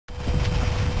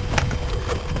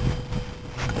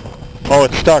Oh,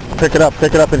 it's stuck. Pick it up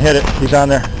and hit it. He's on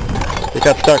there. It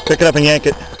got stuck. Pick it up and yank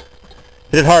it.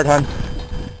 Hit it hard, hon.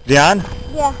 Is he on?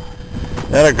 Yeah.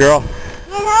 That a girl.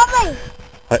 Man, help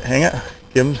me. Hang it.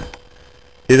 Give him.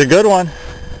 He's a good one.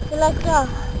 He let go.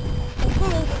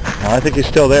 No, I think he's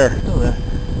still there. Still there.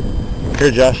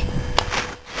 Here, Josh.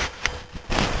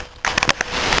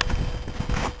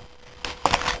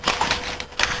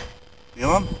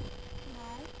 Feel him?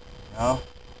 No.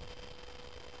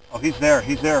 Oh, he's there.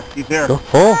 He's there. He's there.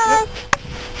 Oh. Yep.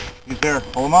 He's there.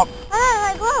 Hold him up.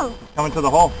 I go. Coming to the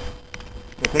hole.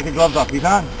 Okay, take your gloves off. He's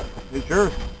on. It's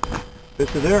yours.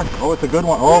 Fish is there. Oh, it's a good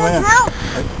one. Oh, man.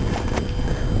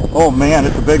 Oh, man,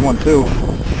 it's a big one, too.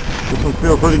 This one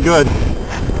feels pretty good.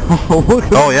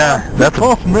 Oh, yeah. That's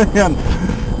oh, man.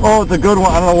 Oh, it's a good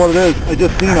one. I don't know what it is. I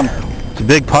just seen him. It's a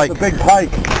big pike. It's a big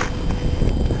pike.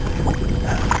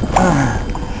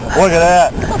 Look at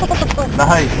that.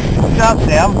 Nice. Good job,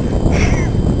 Sam.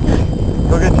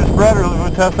 Go get your spreader.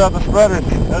 We'll test out the spreader.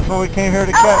 That's what we came here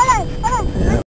to catch.